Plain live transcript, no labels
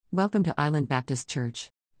Welcome to Island Baptist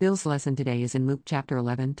Church. Bill's lesson today is in Luke chapter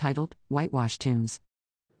 11, titled Whitewashed Tombs.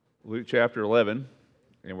 Luke chapter 11,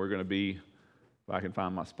 and we're going to be, if I can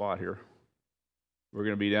find my spot here, we're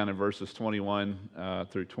going to be down in verses 21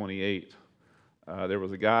 through 28. There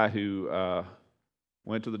was a guy who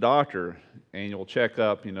went to the doctor, annual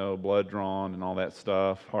checkup, blood drawn and all that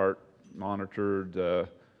stuff, heart monitored,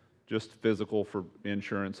 just physical for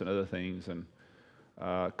insurance and other things. And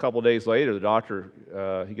a couple of days later, the doctor,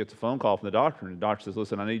 he gets a phone call from the doctor, and the doctor says,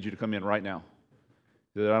 "Listen, I need you to come in right now."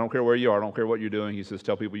 He said, "I don't care where you are, I don't care what you're doing." He says,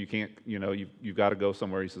 "Tell people you can't, you've got to go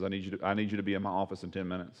somewhere." He says, I need you to be in my office in 10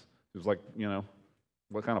 minutes. He was like,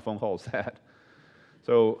 what kind of phone call is that?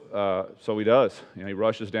 So he does. He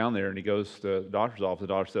rushes down there and he goes to the doctor's office. The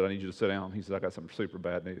doctor said, "I need you to sit down." He said, "I got some super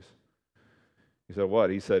bad news." He said, "What?"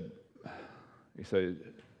 He said, "You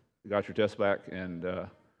got your test back, and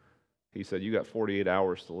he said, you got 48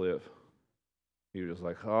 hours to live." He was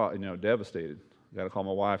like, devastated. Got to call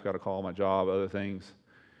my wife, got to call my job, other things.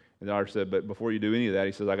 And the doctor said, "But before you do any of that,"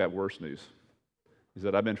 he says, "I got worse news." He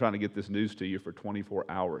said, "I've been trying to get this news to you for 24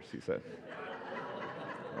 hours, he said.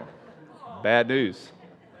 Bad news.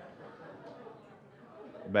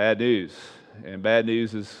 Bad news. And bad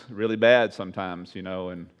news is really bad sometimes,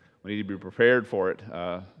 and we need to be prepared for it.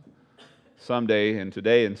 Someday and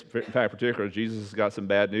today, in fact, particularly, Jesus has got some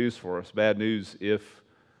bad news for us. Bad news if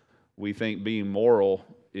we think being moral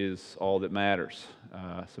is all that matters.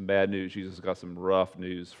 Some bad news. Jesus has got some rough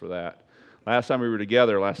news for that. Last time we were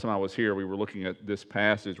together, last time I was here, we were looking at this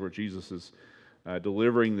passage where Jesus is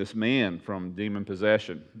delivering this man from demon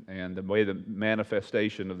possession, and the way the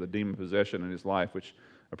manifestation of the demon possession in his life, which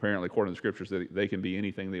apparently, according to the scriptures, that they can be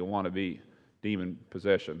anything they want to be. Demon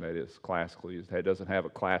possession, that is, classically. It doesn't have a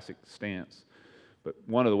classic stance. But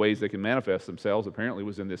one of the ways they can manifest themselves, apparently,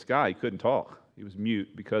 was in this guy. He couldn't talk. He was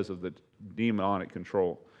mute because of the demonic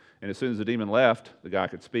control. And as soon as the demon left, the guy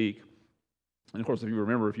could speak. And of course, if you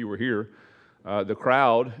remember, if you were here, the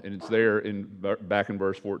crowd, and it's there back in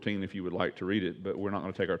verse 14 if you would like to read it, but we're not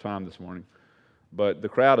going to take our time this morning. But the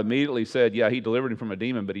crowd immediately said, yeah, he delivered him from a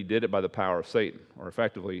demon, but he did it by the power of Satan. Or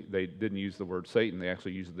effectively, they didn't use the word Satan. They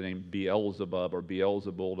actually used the name Beelzebub or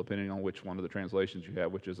Beelzebul, depending on which one of the translations you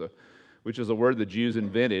have, which is a word the Jews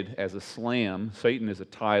invented as a slam. Satan is a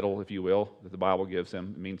title, if you will, that the Bible gives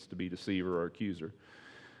him. It means to be deceiver or accuser.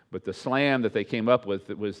 But the slam that they came up with,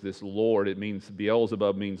 it was this Lord. It means,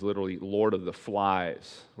 Beelzebub means literally Lord of the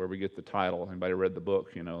Flies, where we get the title. Anybody read the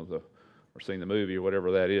book, or seen the movie or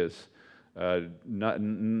whatever that is.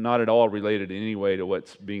 Not at all related in any way to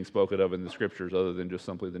what's being spoken of in the scriptures other than just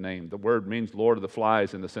simply the name. The word means Lord of the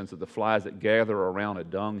Flies in the sense of the flies that gather around a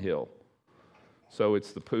dunghill. So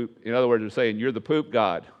it's the poop. In other words, they're saying you're the poop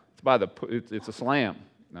god. It's a slam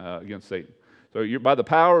against Satan. So you're by the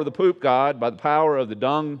power of the poop god, by the power of the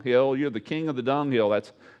dunghill, you're the king of the dunghill.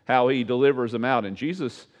 That's how he delivers them out. And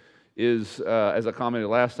Jesus is, as I commented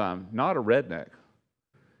last time, not a redneck.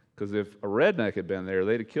 Because if a redneck had been there,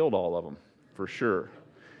 they'd have killed all of them, for sure.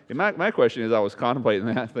 And my question is, I was contemplating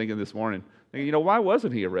that, thinking this morning, why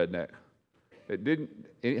wasn't he a redneck?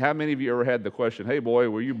 How many of you ever had the question, "Hey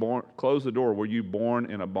boy, were you born, close the door, were you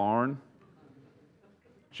born in a barn?"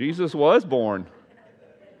 Jesus was born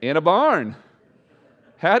in a barn.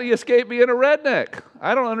 How do you escape being a redneck?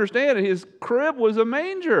 I don't understand it. His crib was a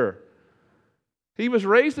manger. He was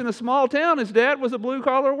raised in a small town. His dad was a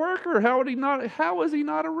blue-collar worker. How was he not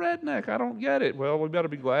a redneck? I don't get it. Well, we better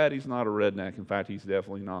be glad he's not a redneck. In fact, he's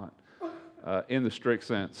definitely not, in the strict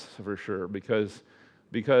sense, for sure, because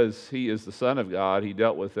he is the Son of God. He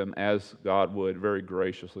dealt with them as God would, very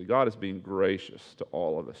graciously. God is being gracious to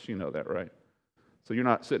all of us. You know that, right? So you're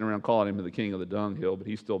not sitting around calling him the king of the dunghill, but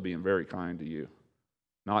he's still being very kind to you,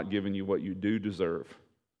 not giving you what you do deserve.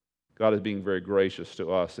 God is being very gracious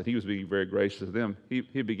to us, and he was being very gracious to them.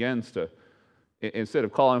 He begins to, instead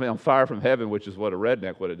of calling down fire from heaven, which is what a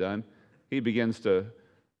redneck would have done, he begins to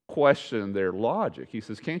question their logic. He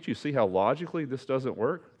says, "Can't you see how logically this doesn't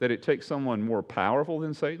work? That it takes someone more powerful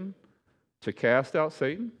than Satan to cast out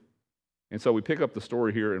Satan?" And so we pick up the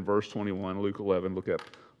story here in verse 21, Luke 11.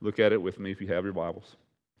 Look at it with me if you have your Bibles.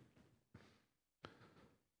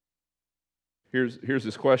 Here's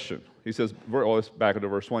this question. He says, let's back into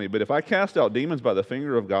verse 20. "But if I cast out demons by the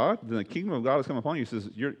finger of God, then the kingdom of God has come upon you." He says,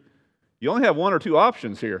 you only have one or two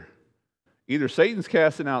options here. Either Satan's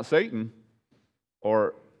casting out Satan,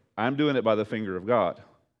 or I'm doing it by the finger of God.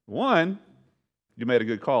 One, you made a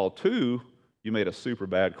good call. Two, you made a super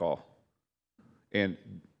bad call. And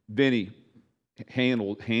Benny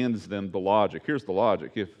hands them the logic. Here's the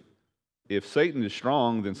logic. If Satan is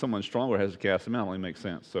strong, then someone stronger has to cast him out. It only makes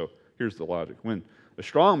sense. So here's the logic. When A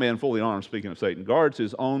strong man, fully armed, speaking of Satan, guards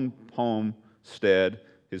his own homestead.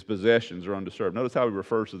 His possessions are undisturbed. Notice how he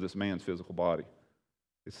refers to this man's physical body.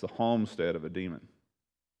 It's the homestead of a demon.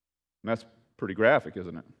 And that's pretty graphic,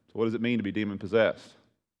 isn't it? So what does it mean to be demon-possessed?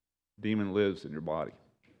 Demon lives in your body.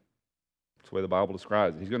 That's the way the Bible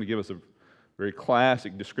describes it. He's going to give us a very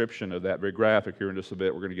classic description of that, very graphic here in just a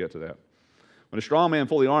bit. We're going to get to that. When a strong man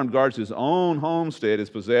fully armed guards his own homestead, his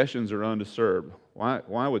possessions are undisturbed.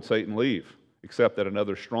 Why would Satan leave, except that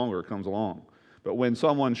another stronger comes along? But when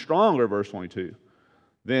someone stronger, verse 22,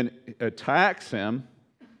 then attacks him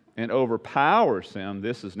and overpowers him,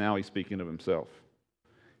 this is now he's speaking of himself.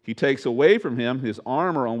 He takes away from him his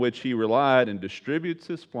armor on which he relied and distributes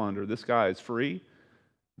his plunder. This guy is free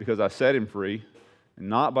because I set him free, and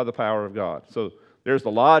not by the power of God. So there's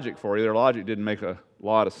the logic for you. Their logic didn't make a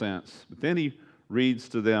lot of sense. But then he reads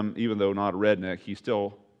to them, even though not a redneck, he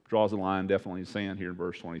still draws a line definitely in sand here in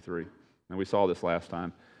verse 23. And we saw this last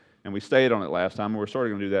time. And we stayed on it last time, and we're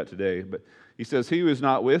starting to do that today. But he says, he who is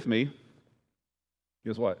not with me,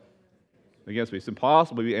 guess what? Against me. It's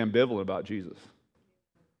impossible to be ambivalent about Jesus.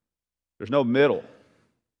 There's no middle.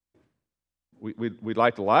 We'd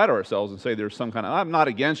like to lie to ourselves and say there's some kind of, I'm not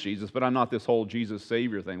against Jesus, but I'm not this whole Jesus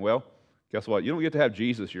Savior thing. Well, guess what? You don't get to have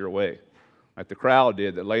Jesus your way, like the crowd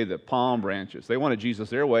did that laid the palm branches. They wanted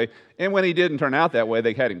Jesus their way, and when he didn't turn out that way,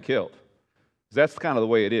 they had him killed. That's kind of the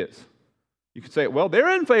way it is. You could say, well,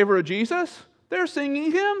 they're in favor of Jesus. They're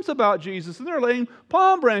singing hymns about Jesus, and they're laying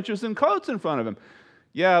palm branches and coats in front of him.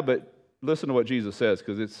 Yeah, but listen to what Jesus says,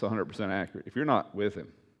 because it's 100% accurate. If you're not with him,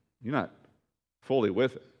 you're not fully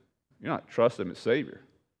with him. You're not trusting him as Savior.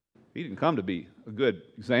 He didn't come to be a good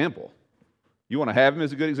example. You want to have him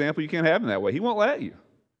as a good example? You can't have him that way. He won't let you.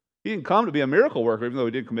 He didn't come to be a miracle worker, even though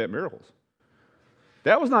he did commit miracles.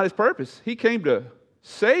 That was not his purpose. He came to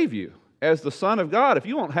save you as the Son of God. If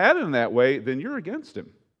you won't have him that way, then you're against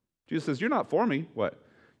him. Jesus says, you're not for me. What?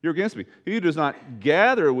 You're against me. He who does not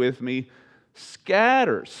gather with me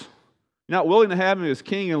scatters. You're not willing to have him as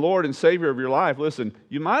King and Lord and Savior of your life. Listen,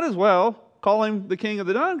 you might as well call him the king of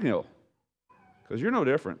the dunghill, because you're no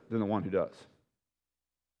different than the one who does.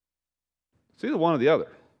 It's either one or the other.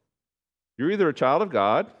 You're either a child of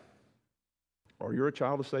God or you're a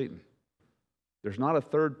child of Satan. There's not a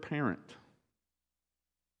third parent.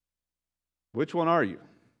 Which one are you?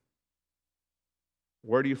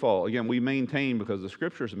 Where do you fall? Again, we maintain, because the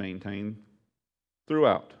Scriptures maintain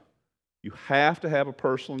throughout, you have to have a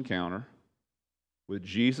personal encounter with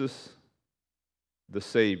Jesus, the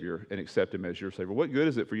Savior, and accept him as your Savior. What good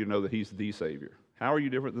is it for you to know that he's the Savior? How are you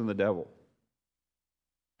different than the devil?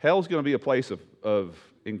 Hell's going to be a place of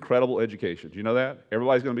incredible education. Do you know that?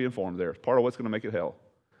 Everybody's going to be informed there. It's part of what's going to make it hell.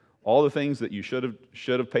 All the things that you should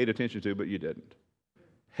have paid attention to, but you didn't.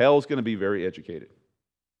 Hell's going to be very educated.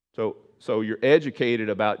 So you're educated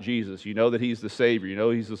about Jesus. You know that he's the Savior. You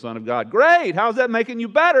know he's the Son of God. Great! How's that making you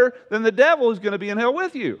better than the devil who's going to be in hell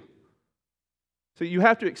with you? So you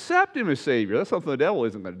have to accept him as Savior. That's something the devil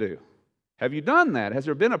isn't going to do. Have you done that? Has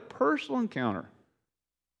there been a personal encounter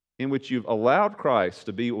in which you've allowed Christ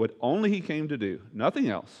to be what only he came to do, nothing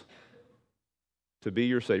else, to be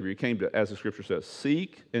your Savior? He came to, as the Scripture says,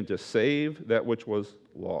 seek and to save that which was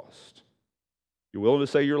lost. You're willing to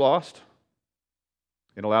say you're lost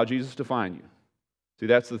and allow Jesus to find you. See,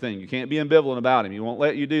 that's the thing. You can't be ambivalent about him. He won't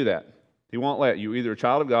let you do that. He won't let you. You're either a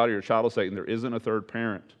child of God or you're a child of Satan. There isn't a third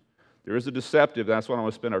parent. There is a deceptive, that's what I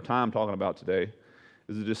want to spend our time talking about today,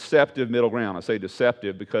 is a deceptive middle ground. I say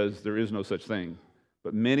deceptive because there is no such thing.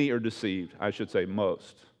 But many are deceived. I should say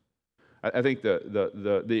most. I think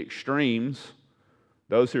the extremes,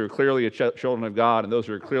 those who are clearly children of God and those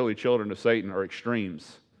who are clearly children of Satan, are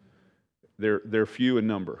extremes. They're few in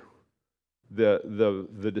number.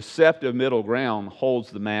 The deceptive middle ground holds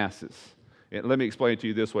the masses. And let me explain it to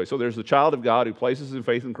you this way. So there's the child of God who places his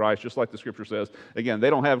faith in Christ, just like the Scripture says. Again, they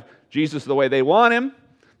don't have Jesus the way they want him.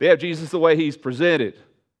 They have Jesus the way he's presented,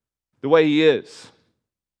 the way he is.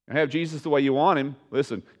 And have Jesus the way you want him,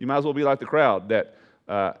 listen, you might as well be like the crowd that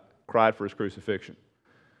cried for his crucifixion.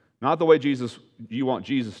 Not the way you want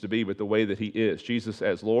Jesus to be, but the way that he is. Jesus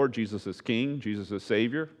as Lord, Jesus as King, Jesus as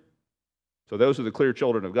Savior. So those are the clear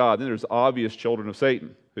children of God. Then there's the obvious children of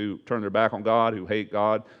Satan, who turn their back on God, who hate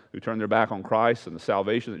God, who turn their back on Christ and the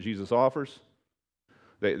salvation that Jesus offers.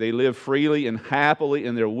 They live freely and happily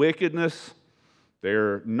in their wickedness.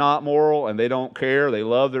 They're not moral and they don't care. They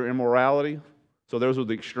love their immorality. So those are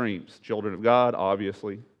the extremes. Children of God,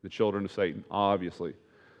 obviously. The children of Satan, obviously.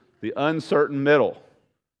 The uncertain middle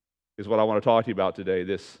is what I want to talk to you about today.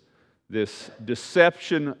 This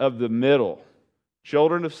deception of the middle.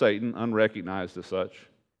 Children of Satan, unrecognized as such,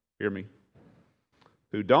 hear me,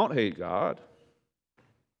 who don't hate God,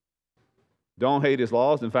 don't hate his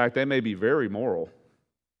laws. In fact, they may be very moral.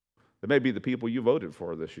 They may be the people you voted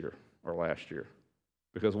for this year or last year.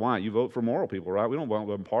 Because why? You vote for moral people, right? We don't vote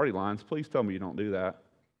on party lines. Please tell me you don't do that.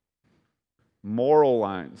 Moral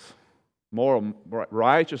lines. Moral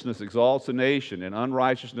righteousness exalts a nation, and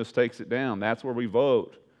unrighteousness takes it down. That's where we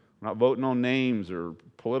vote. We're not voting on names or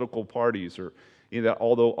political parties or any of that,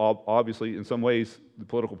 although obviously in some ways the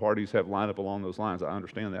political parties have lined up along those lines. I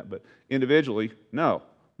understand that. But individually, no.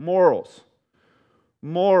 Morals.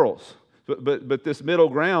 Morals. But this middle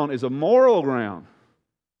ground is a moral ground.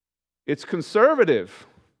 It's conservative.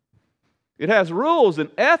 It has rules and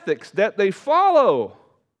ethics that they follow.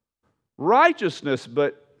 Righteousness,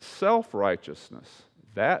 but self-righteousness.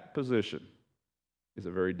 That position is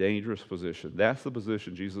a very dangerous position. That's the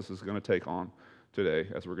position Jesus is going to take on today,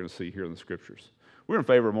 as we're going to see here in the Scriptures. We're in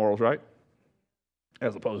favor of morals, right?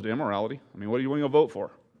 As opposed to immorality. I mean, what are you going to vote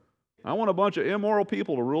for? I want a bunch of immoral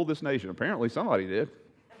people to rule this nation. Apparently somebody did.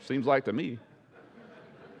 Seems like to me.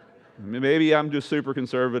 Maybe I'm just super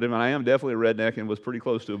conservative, and I am definitely a redneck and was pretty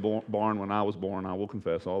close to a barn when I was born. I will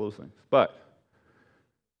confess all those things. But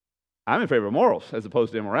I'm in favor of morals as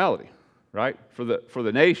opposed to immorality, right? For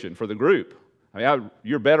the nation, for the group. I mean,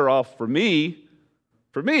 you're better off for me.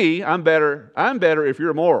 For me, I'm better if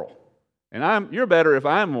you're moral, and you're better if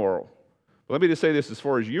I'm moral. But let me just say this: as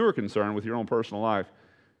far as you're concerned with your own personal life,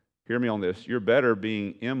 hear me on this: you're better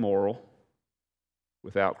being immoral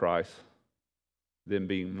without Christ than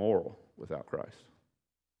being moral without Christ.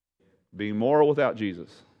 Being moral without Jesus,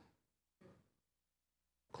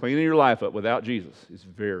 cleaning your life up without Jesus is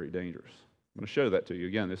very dangerous. I'm going to show that to you.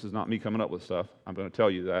 Again, this is not me coming up with stuff. I'm going to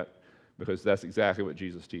tell you that because that's exactly what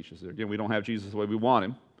Jesus teaches. Again, we don't have Jesus the way we want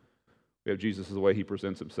him. We have Jesus the way he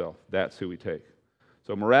presents himself. That's who we take.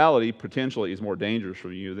 So morality potentially is more dangerous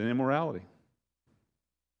for you than immorality.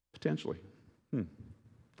 Potentially. Let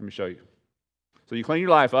me show you. So you clean your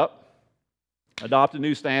life up, adopt a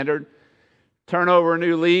new standard, turn over a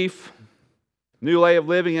new leaf, new way of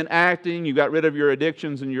living and acting. You got rid of your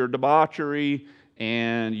addictions and your debauchery,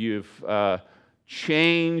 and you've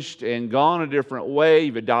changed and gone a different way.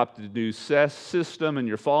 You've adopted a new system, and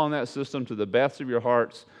you're following that system to the best of your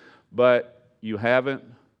hearts, but you've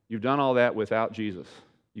done all that without Jesus.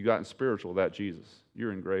 You've gotten spiritual without Jesus.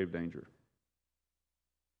 You're in grave danger.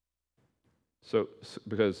 So,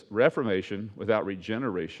 because reformation without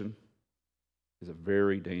regeneration is a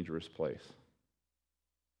very dangerous place.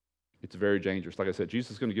 It's very dangerous. Like I said,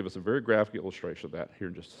 Jesus is going to give us a very graphic illustration of that here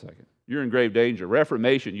in just a second. You're in grave danger.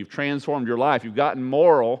 Reformation, you've transformed your life. You've gotten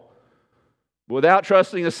moral without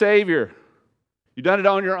trusting a Savior. You've done it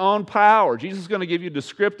on your own power. Jesus is going to give you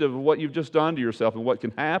descriptive of what you've just done to yourself and what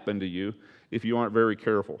can happen to you if you aren't very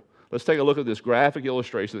careful. Let's take a look at this graphic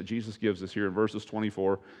illustration that Jesus gives us here in verses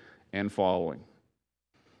 24 and following.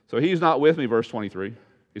 So he's not with me, verse 23.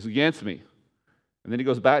 He's against me. And then he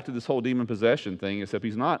goes back to this whole demon possession thing, except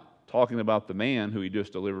he's not talking about the man who he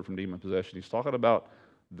just delivered from demon possession. He's talking about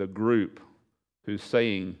the group who's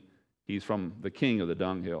saying he's from the king of the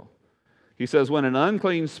dunghill. He says, when an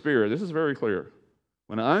unclean spirit, this is very clear,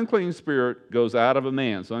 when an unclean spirit goes out of a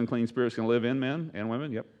man, so unclean spirits can live in men and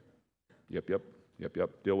women? Yep.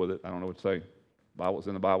 Deal with it. I don't know what to say. It's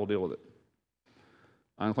in the Bible, deal with it.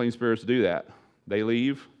 Unclean spirits do that. They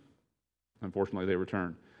leave. Unfortunately, they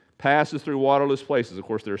return. Passes through waterless places. Of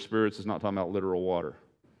course, their spirits is not talking about literal water.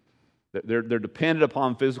 They're dependent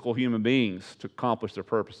upon physical human beings to accomplish their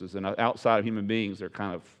purposes. And outside of human beings,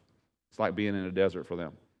 it's like being in a desert for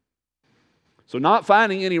them. So not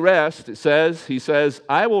finding any rest, he says,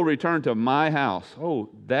 I will return to my house. Oh,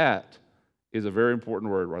 that is a very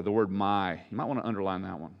important word, right? The word my. You might want to underline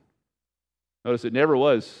that one. Notice it never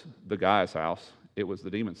was the guy's house. It was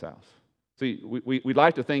the demon's house. See, we'd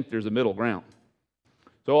like to think there's a middle ground.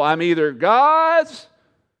 So I'm either God's,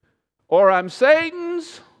 or I'm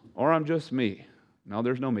Satan's, or I'm just me. No,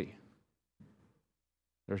 there's no me.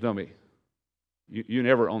 There's no me. You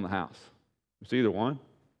never own the house. It's either one,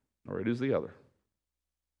 or it is the other.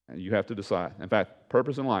 And you have to decide. In fact,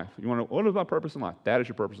 purpose in life. You want to know, what is my purpose in life? That is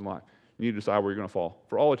your purpose in life. You need to decide where you're going to fall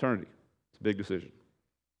for all eternity. It's a big decision.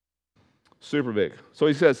 Super big. So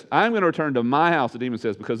he says, I'm going to return to my house, the demon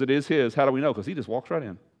says, because it is his. How do we know? Because he just walks right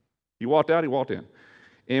in. He walked out, he walked in.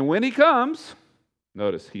 And when he comes,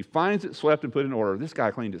 notice, he finds it swept and put in order. This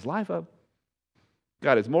guy cleaned his life up,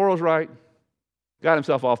 got his morals right, got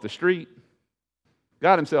himself off the street,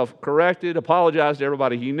 got himself corrected, apologized to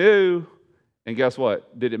everybody he knew, and guess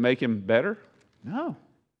what? Did it make him better? No.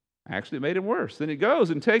 Actually, it made him worse. Then he goes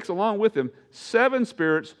and takes along with him 7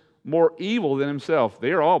 spirits more evil than himself.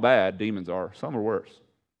 They're all bad, demons are. Some are worse.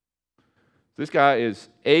 This guy is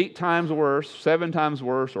 8 times worse, 7 times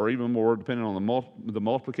worse, or even more, depending on the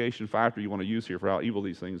multiplication factor you want to use here for how evil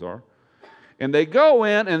these things are. And they go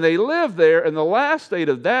in and they live there, and the last state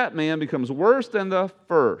of that man becomes worse than the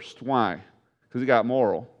first. Why? Because he got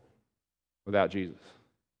moral without Jesus.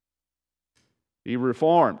 He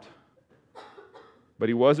reformed, but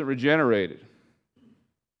he wasn't regenerated.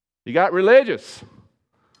 He got religious,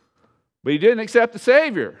 but he didn't accept the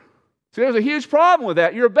Savior. See, there's a huge problem with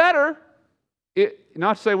that. You're better,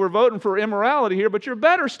 not to say we're voting for immorality here, but you're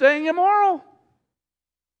better staying immoral.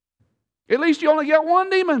 At least you only get one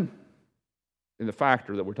demon in the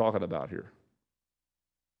factor that we're talking about here.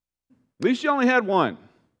 At least you only had one.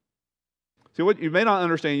 See, what you may not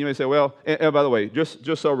understand, you may say, well, and by the way, just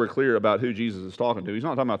so we're clear about who Jesus is talking to, he's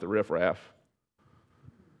not talking about the riffraff.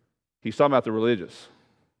 He's talking about the religious.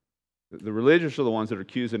 The religious are the ones that are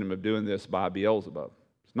accusing him of doing this by Beelzebub.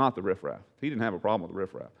 It's not the riffraff. He didn't have a problem with the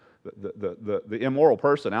riffraff. The immoral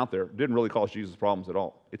person out there didn't really cause Jesus problems at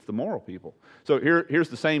all. It's the moral people. So here's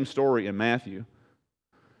the same story in Matthew.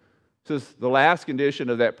 It says the last condition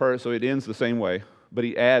of that person, so it ends the same way, but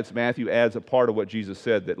Matthew adds a part of what Jesus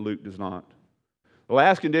said that Luke does not. The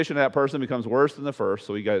last condition of that person becomes worse than the first,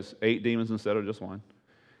 so he gets 8 demons instead of just 1.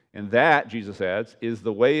 And that, Jesus adds, is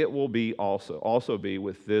the way it will be also be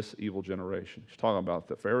with this evil generation. He's talking about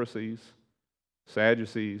the Pharisees,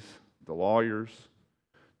 Sadducees, the lawyers.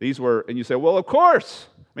 These were, and you say, well, of course.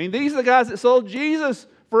 I mean, these are the guys that sold Jesus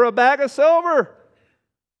for a bag of silver.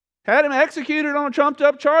 Had him executed on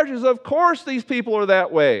trumped-up charges. Of course these people are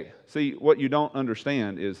that way. See, what you don't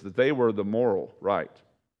understand is that they were the moral right.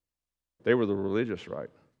 They were the religious right.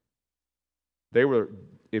 They were,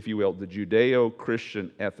 if you will, the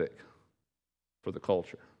Judeo-Christian ethic for the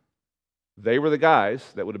culture. They were the guys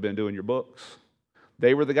that would have been doing your books.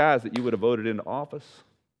 They were the guys that you would have voted into office.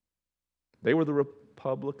 They were the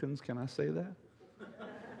Republicans, can I say that?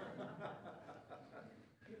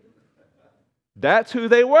 That's who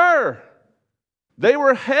they were. They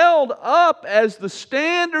were held up as the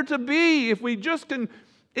standard to be.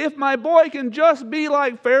 If my boy can just be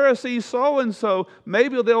like Pharisee so-and-so,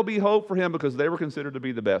 maybe there'll be hope for him, because they were considered to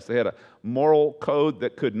be the best. They had a moral code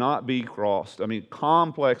that could not be crossed. I mean,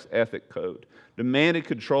 complex ethic code. Demanded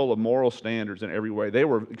control of moral standards in every way. They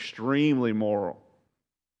were extremely moral.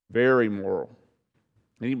 Very moral.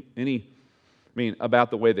 About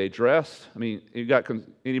the way they dressed. I mean, you got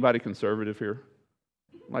anybody conservative here?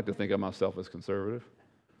 I like to think of myself as conservative.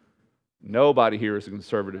 Nobody here is as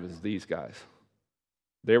conservative as these guys.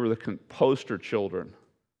 They were the poster children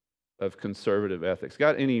of conservative ethics.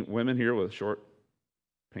 Got any women here with short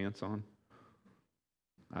pants on?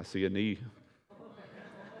 I see a knee.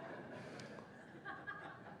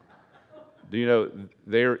 Do you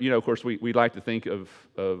know, of course, we like to think of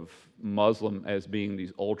Muslim as being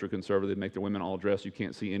these ultra-conservative, make their women all dressed. You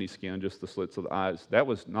can't see any skin, just the slits of the eyes.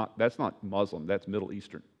 That's not Muslim. That's Middle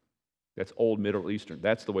Eastern. That's old Middle Eastern.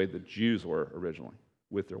 That's the way the Jews were originally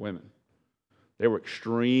with their women. They were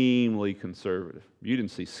extremely conservative. You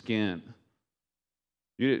didn't see skin.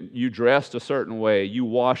 You dressed a certain way. You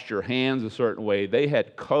washed your hands a certain way. They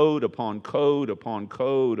had code upon code upon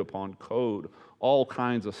code upon code, all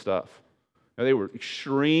kinds of stuff. Now, they were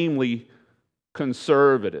extremely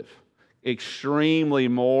conservative, extremely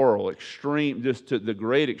moral, just to the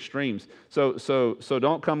great extremes. So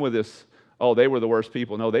don't come with this, oh, they were the worst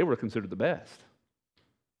people. No, they were considered the best.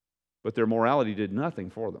 But their morality did nothing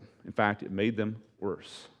for them. In fact, it made them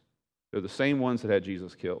worse. They're the same ones that had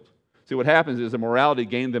Jesus killed. See, what happens is the morality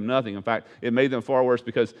gained them nothing. In fact, it made them far worse,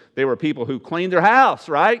 because they were people who cleaned their house,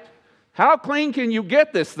 right? How clean can you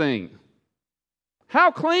get this thing? How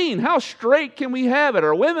clean, how straight can we have it?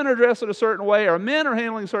 Our women are dressed in a certain way. Our men are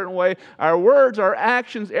handling a certain way. Our words, our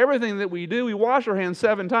actions, everything that we do. We wash our hands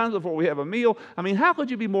 7 times before we have a meal. I mean, how could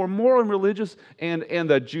you be more moral and religious and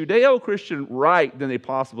the Judeo-Christian right than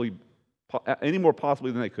any more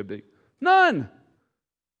possibly than they could be? None.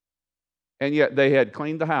 And yet they had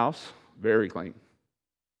cleaned the house, very clean.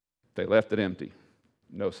 They left it empty.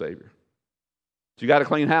 No Savior. So you got a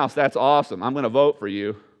clean house. That's awesome. I'm going to vote for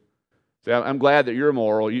you. See, I'm glad that you're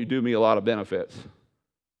moral. You do me a lot of benefits.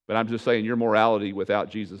 But I'm just saying your morality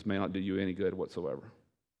without Jesus may not do you any good whatsoever.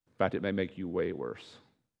 In fact, it may make you way worse.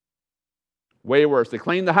 Way worse. They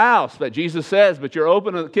cleaned the house, that Jesus says, but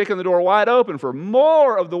you're kicking the door wide open for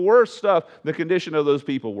more of the worst stuff. The condition of those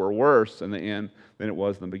people were worse in the end than it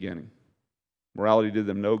was in the beginning. Morality did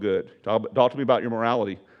them no good. Talk to me about your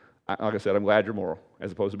morality. Like I said, I'm glad you're moral,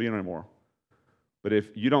 as opposed to being immoral. But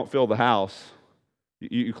if you don't fill the house,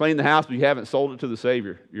 you clean the house, but you haven't sold it to the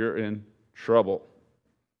Savior, you're in trouble.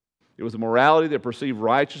 It was a morality that perceived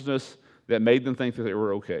righteousness that made them think that they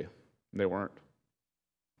were okay. They weren't.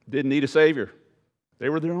 Didn't need a Savior. They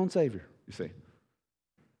were their own Savior, you see.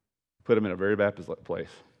 Put them in a very bad place.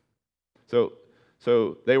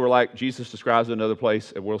 So they were like, Jesus describes another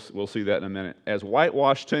place, and we'll see that in a minute, as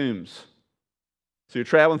whitewashed tombs. So you're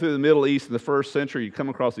traveling through the Middle East in the first century, you come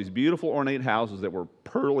across these beautiful ornate houses that were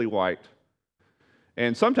pearly white.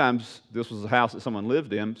 And sometimes this was a house that someone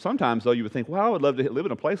lived in. Sometimes, though, you would think, well, I would love to live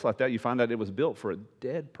in a place like that. You find out it was built for a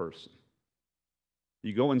dead person.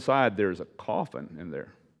 You go inside, there's a coffin in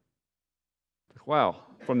there. Wow,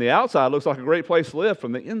 from the outside, it looks like a great place to live.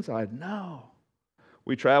 From the inside, no.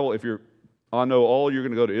 We travel, I know all you're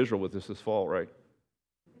going to go to Israel with us this fall, right?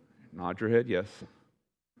 Nod your head, yes.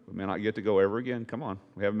 We may not get to go ever again. Come on,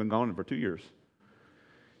 we haven't been gone for 2 years.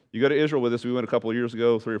 You go to Israel with us. We went a couple of years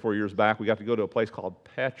ago, 3 or 4 years back. We got to go to a place called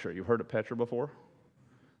Petra. You've heard of Petra before?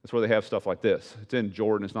 That's where they have stuff like this. It's in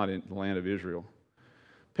Jordan. It's not in the land of Israel.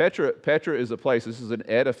 Petra is a place. This is an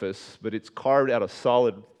edifice, but it's carved out of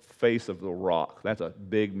solid face of the rock. That's a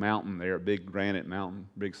big mountain there, a big granite mountain,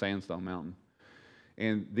 big sandstone mountain.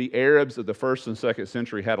 And the Arabs of the 1st and 2nd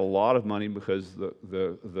century had a lot of money because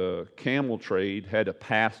the camel trade had to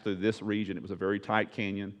pass through this region. It was a very tight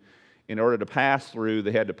canyon. In order to pass through,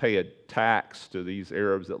 they had to pay a tax to these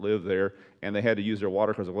Arabs that lived there, and they had to use their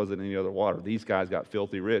water because there wasn't any other water. These guys got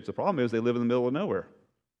filthy rich. The problem is they live in the middle of nowhere.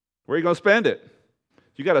 Where are you going to spend it?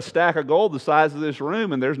 You got a stack of gold the size of this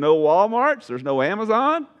room, and there's no Walmarts, there's no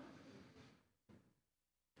Amazon.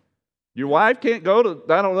 Your wife can't go to,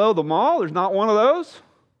 the mall. There's not one of those.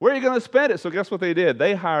 Where are you going to spend it? So guess what they did?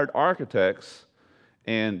 They hired architects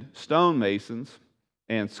and stonemasons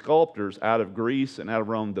and sculptors out of Greece and out of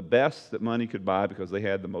Rome, the best that money could buy because they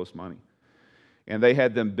had the most money. And they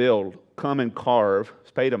had them come and carve,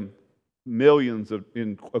 paid them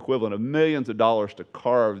equivalent of millions of dollars to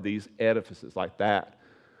carve these edifices like that,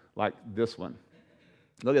 like this one.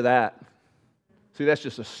 Look at that. See, that's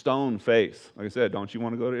just a stone face. Like I said, don't you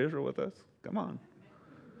want to go to Israel with us? Come on.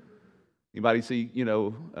 Anybody see,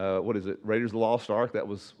 what is it, Raiders of the Lost Ark? That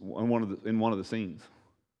was in one of the scenes.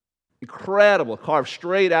 Incredible, carved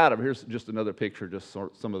straight out of. Here's just another picture,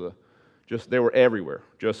 they were everywhere.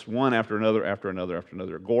 Just one after another, after another, after another.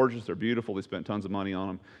 They're gorgeous, they're beautiful, they spent tons of money on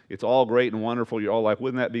them. It's all great and wonderful. You're all like,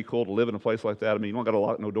 wouldn't that be cool to live in a place like that? I mean, you don't got to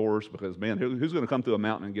lock no doors because, man, who's going to come through a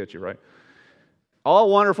mountain and get you, right?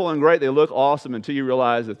 All wonderful and great. They look awesome until you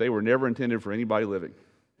realize that they were never intended for anybody living.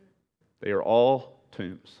 They are all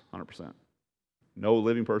tombs, 100%. No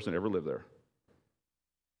living person ever lived there.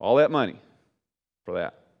 All that money for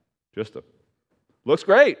that. Looks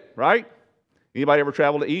great, right? Anybody ever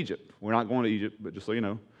traveled to Egypt? We're not going to Egypt, but just so you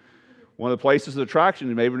know. One of the places of attraction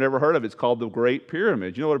you may have never heard of, it's called the Great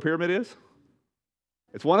Pyramid. You know what a pyramid is?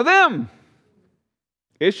 It's one of them.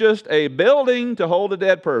 It's just a building to hold a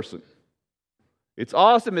dead person. It's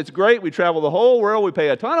awesome. It's great. We travel the whole world. We pay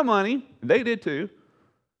a ton of money, and they did too,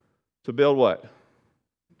 to build what?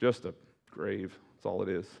 Just a grave. That's all it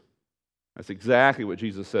is. That's exactly what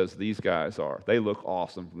Jesus says these guys are. They look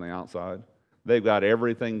awesome from the outside. They've got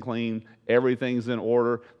everything clean. Everything's in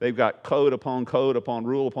order. They've got code upon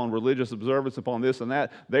rule upon religious observance upon this and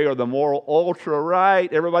that. They are the moral ultra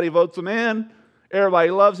right. Everybody votes them in.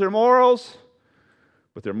 Everybody loves their morals.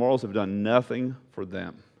 But their morals have done nothing for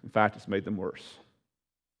them. In fact, it's made them worse.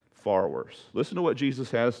 Far worse. Listen to what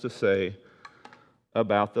Jesus has to say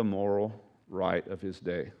about the moral right of his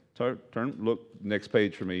day. Look next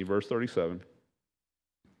page for me, verse 37.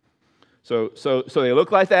 So they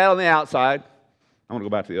look like that on the outside. I'm going to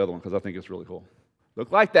go back to the other one because I think it's really cool.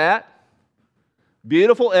 Look like that.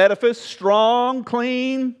 Beautiful edifice, strong,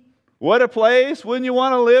 clean. What a place. Wouldn't you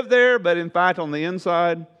want to live there? But in fact, on the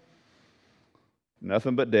inside,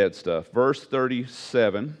 nothing but dead stuff. Verse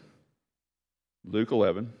 37, Luke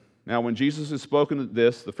 11. Now, when Jesus had spoken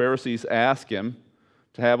this, the Pharisees asked him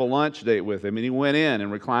to have a lunch date with him, and he went in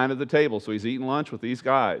and reclined at the table. So he's eating lunch with these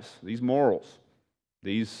guys, these morals,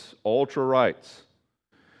 these ultra-rights.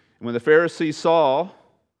 And when the Pharisees saw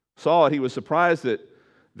it, he was surprised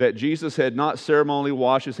that Jesus had not ceremonially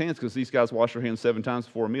washed his hands, because these guys wash their hands 7 times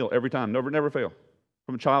before a meal, every time, never fail,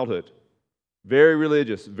 from childhood. Very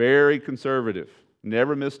religious, very conservative,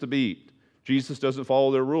 never missed a beat. Jesus doesn't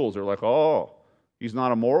follow their rules. They're like, oh, he's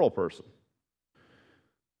not a moral person.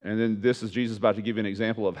 And then this is Jesus about to give you an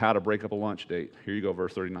example of how to break up a lunch date. Here you go,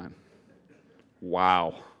 verse 39.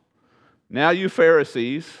 Wow. Now you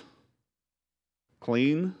Pharisees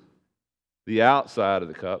clean the outside of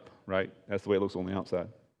the cup, right? That's the way it looks on the outside.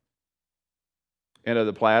 And of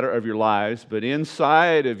the platter of your lives, but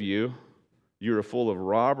inside of you, you are full of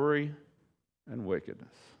robbery and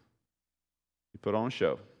wickedness. You put on a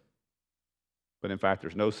show. But in fact,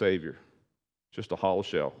 there's no Savior. Just a hollow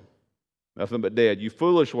shell. Nothing but dead. You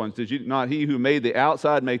foolish ones, did you not he who made the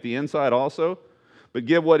outside make the inside also? But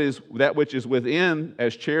give that which is within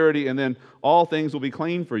as charity, and then all things will be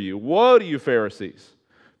clean for you. Woe to you, Pharisees!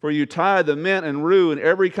 For you tithe the mint and rue and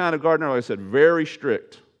every kind of garden. Like I said, very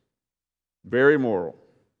strict, very moral.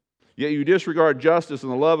 Yet you disregard justice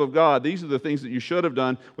and the love of God. These are the things that you should have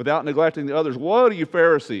done without neglecting the others. Woe to you,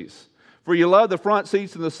 Pharisees! For you love the front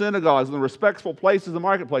seats in the synagogues and the respectful places in the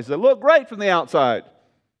marketplaces. They look great from the outside.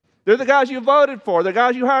 They're the guys you voted for. They're the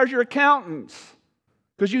guys you hire as your accountants.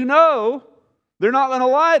 Because you know they're not going to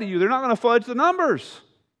lie to you. They're not going to fudge the numbers.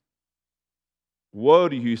 Woe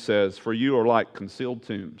to you, he says, for you are like concealed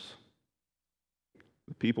tombs.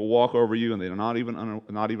 The people walk over you and they're not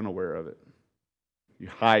even aware of it.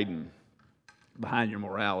 You're hiding behind your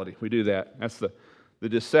morality. We do that. That's the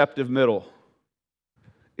deceptive middle.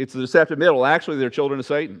 It's the deceptive middle. Actually, they're children of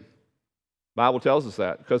Satan. The Bible tells us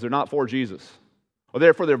that because they're not for Jesus. Well,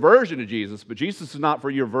 they're for their version of Jesus, but Jesus is not for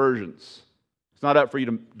your versions. It's not up for you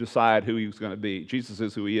to decide who he's going to be. Jesus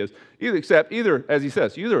is who he is. Either, as he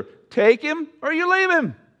says, you either take him or you leave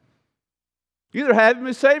him. You either have him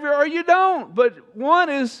as Savior or you don't. But one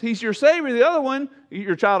is he's your Savior. The other one,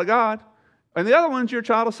 you're a child of God. And the other one's you're a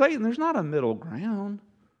child of Satan. There's not a middle ground.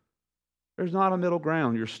 There's not a middle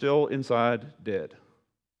ground. You're still inside dead.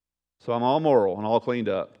 So I'm all moral and all cleaned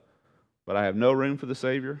up. But I have no room for the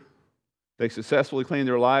Savior. They successfully cleaned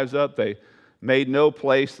their lives up. They made no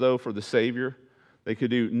place, though, for the Savior. They could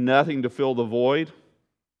do nothing to fill the void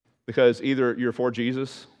because either you're for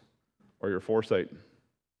Jesus or you're for Satan.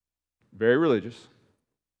 Very religious,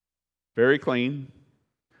 very clean,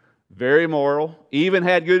 very moral, even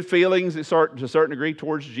had good feelings to a certain degree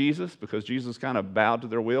towards Jesus because Jesus kind of bowed to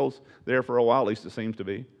their wills there for a while, at least it seems to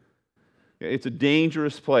be. It's a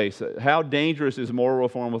dangerous place. How dangerous is moral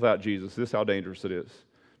reform without Jesus? This is how dangerous it is.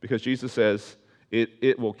 Because Jesus says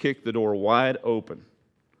it will kick the door wide open.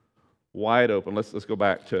 Wide open. Let's go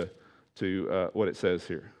back to what it says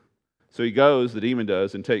here. So he goes, the demon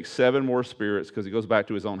does, and takes 7 more spirits, because he goes back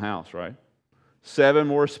to his own house, right? 7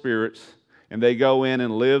 more spirits, and they go in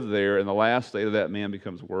and live there, and the last state of that man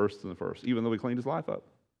becomes worse than the first, even though he cleaned his life up.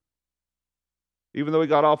 Even though he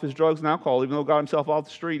got off his drugs and alcohol, even though he got himself off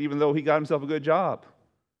the street, even though he got himself a good job,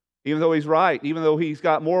 even though he's right, even though he's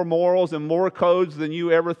got more morals and more codes than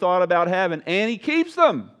you ever thought about having, and he keeps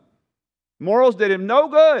them. Morals did him no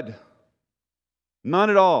good. None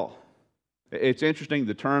at all. It's interesting,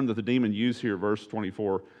 the term that the demon used here, verse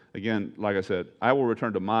 24, again, like I said, I will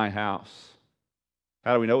return to my house.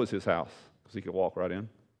 How do we know it's his house? Because he could walk right in.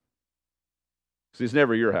 Because it's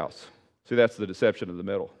never your house. See, that's the deception in the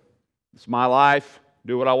middle. It's my life.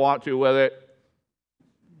 Do what I want to with it.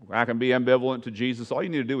 I can be ambivalent to Jesus. All you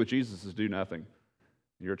need to do with Jesus is do nothing.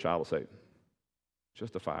 You're a child of Satan. It's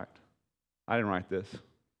just a fact. I didn't write this.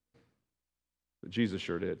 But Jesus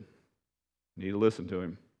sure did. You need to listen to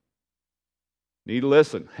him. You need to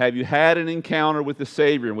listen. Have you had an encounter with the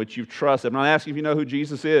Savior in which you've trusted? I'm not asking if you know who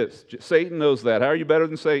Jesus is. Satan knows that. How are you better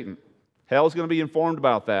than Satan? Hell's going to be informed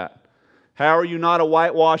about that. How are you not a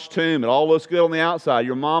whitewashed tomb? It all looks good on the outside.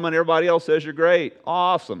 Your mama and everybody else says you're great.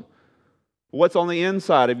 Awesome. What's on the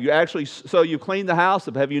inside? Have you actually, so you've cleaned the house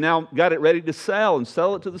up, have you now got it ready to sell and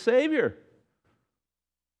sell it to the Savior?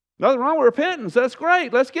 Nothing wrong with repentance. That's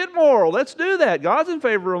great. Let's get moral. Let's do that. God's in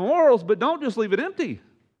favor of morals, but don't just leave it empty.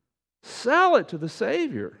 Sell it to the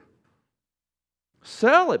Savior.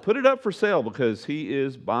 Sell it. Put it up for sale because he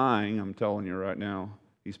is buying, I'm telling you right now,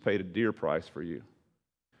 he's paid a dear price for you.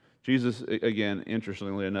 Jesus, again,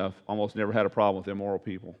 interestingly enough, almost never had a problem with immoral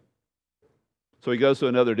people. So he goes to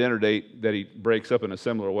another dinner date that he breaks up in a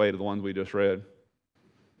similar way to the ones we just read.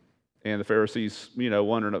 And the Pharisees,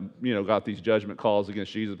 wondering, got these judgment calls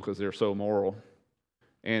against Jesus because they're so moral.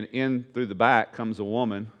 And in through the back comes a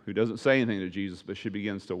woman who doesn't say anything to Jesus, but she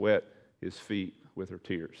begins to wet his feet with her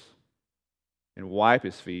tears and wipe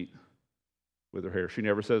his feet with her hair. She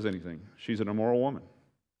never says anything. She's an immoral woman.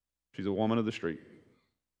 She's a woman of the street.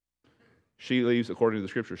 She leaves, according to the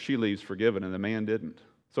Scripture, she leaves forgiven, and the man didn't.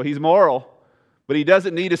 So he's moral, but he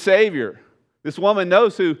doesn't need a Savior. This woman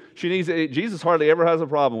knows who she needs. Jesus hardly ever has a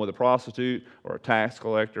problem with a prostitute or a tax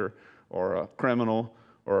collector or a criminal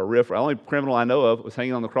or a riffer. The only criminal I know of was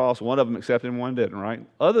hanging on the cross. One of them accepted him, one didn't, right?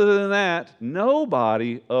 Other than that,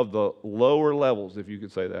 nobody of the lower levels, if you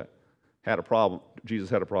could say that, had a problem. Jesus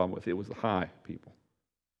had a problem with. It was the high people,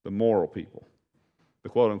 the moral people, the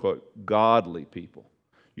quote-unquote godly people.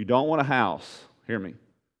 You don't want a house, hear me,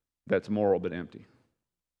 that's moral but empty.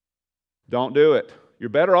 Don't do it. You're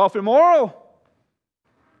better off immoral.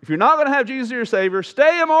 If you're not going to have Jesus as your Savior,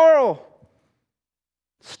 stay immoral.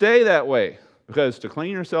 Stay that way. Because to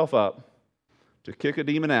clean yourself up, to kick a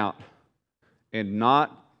demon out, and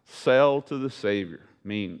not sell to the Savior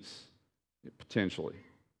means potentially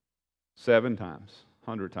 7 times,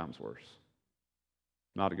 100 times worse.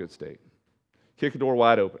 Not a good state. Kick the door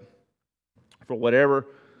wide open for whatever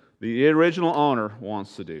the original owner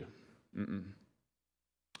wants to do.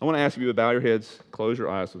 I want to ask you to bow your heads, close your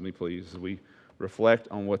eyes with me, please, as we reflect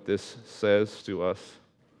on what this says to us.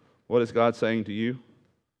 What is God saying to you?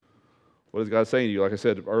 What is God saying to you? Like I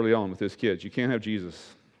said early on with this kids, you can't have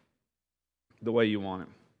Jesus the way you want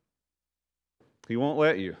him. He won't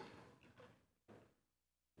let you.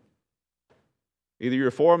 Either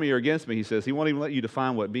you're for me or against me, he says. He won't even let you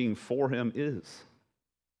define what being for him is.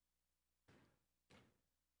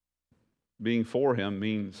 Being for him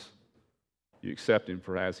means you accept him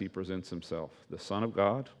for as he presents himself, the Son of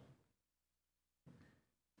God,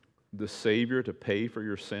 the Savior to pay for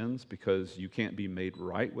your sins because you can't be made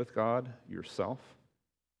right with God yourself.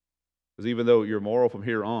 Because even though you're moral from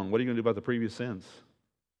here on, what are you going to do about the previous sins?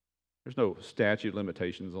 There's no statute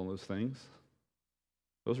limitations on those things.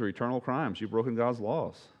 Those are eternal crimes. You've broken God's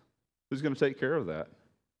laws. Who's going to take care of that?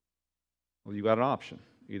 Well, you got an option.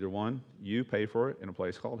 Either one, you pay for it in a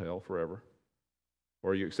place called hell forever,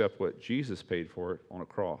 or you accept what Jesus paid for it on a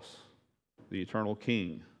cross, the eternal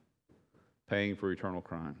King paying for eternal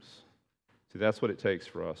crimes. See, that's what it takes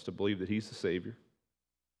for us to believe that he's the Savior,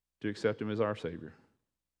 to accept him as our Savior.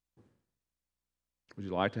 Would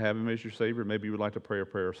you like to have him as your Savior? Maybe you would like to pray a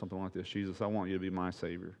prayer or something like this. Jesus, I want you to be my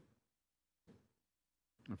Savior.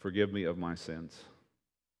 And forgive me of my sins.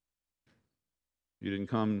 You didn't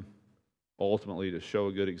come ultimately to show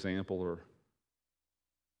a good example or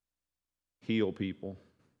heal people.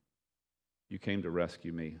 You came to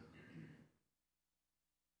rescue me.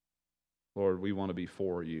 Lord, we want to be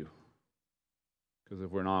for you. Because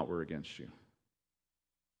if we're not, we're against you.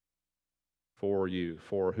 For you,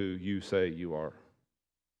 for who you say you are.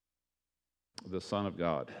 The Son of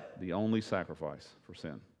God, the only sacrifice for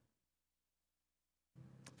sin.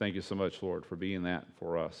 Thank you so much, Lord, for being that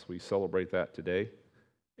for us. We celebrate that today,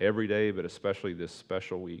 every day, but especially this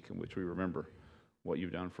special week in which we remember what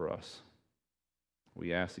you've done for us.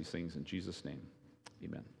 We ask these things in Jesus' name.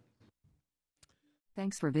 Amen.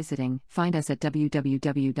 Thanks for visiting. Find us at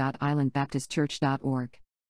www.islandbaptistchurch.org.